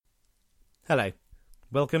Hello,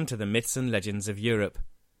 welcome to the Myths and Legends of Europe.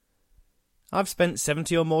 I've spent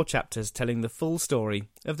 70 or more chapters telling the full story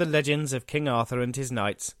of the legends of King Arthur and his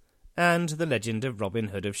knights, and the legend of Robin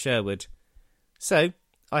Hood of Sherwood. So,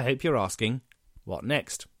 I hope you're asking, what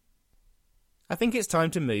next? I think it's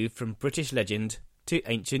time to move from British legend to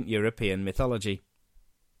ancient European mythology.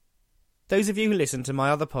 Those of you who listen to my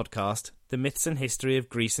other podcast, The Myths and History of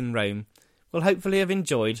Greece and Rome, will hopefully have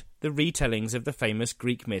enjoyed the retellings of the famous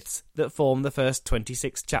Greek myths that form the first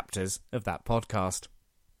 26 chapters of that podcast.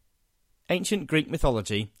 Ancient Greek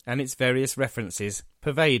mythology and its various references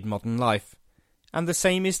pervade modern life, and the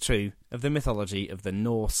same is true of the mythology of the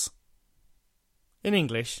Norse. In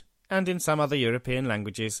English, and in some other European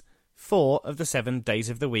languages, 4 of the 7 days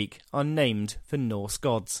of the week are named for Norse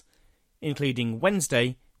gods, including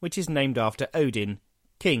Wednesday, which is named after Odin,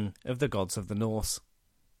 king of the gods of the Norse.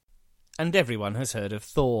 And everyone has heard of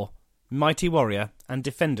Thor, mighty warrior and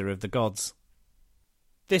defender of the gods.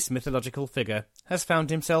 This mythological figure has found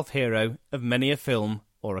himself hero of many a film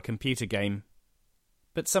or a computer game.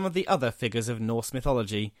 But some of the other figures of Norse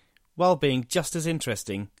mythology, while being just as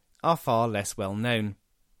interesting, are far less well known.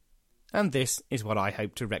 And this is what I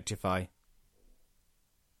hope to rectify.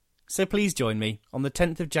 So please join me on the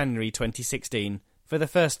 10th of January 2016 for the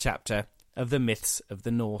first chapter of the Myths of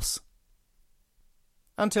the Norse.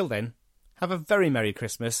 Until then, have a very Merry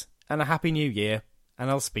Christmas and a Happy New Year, and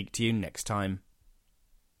I'll speak to you next time.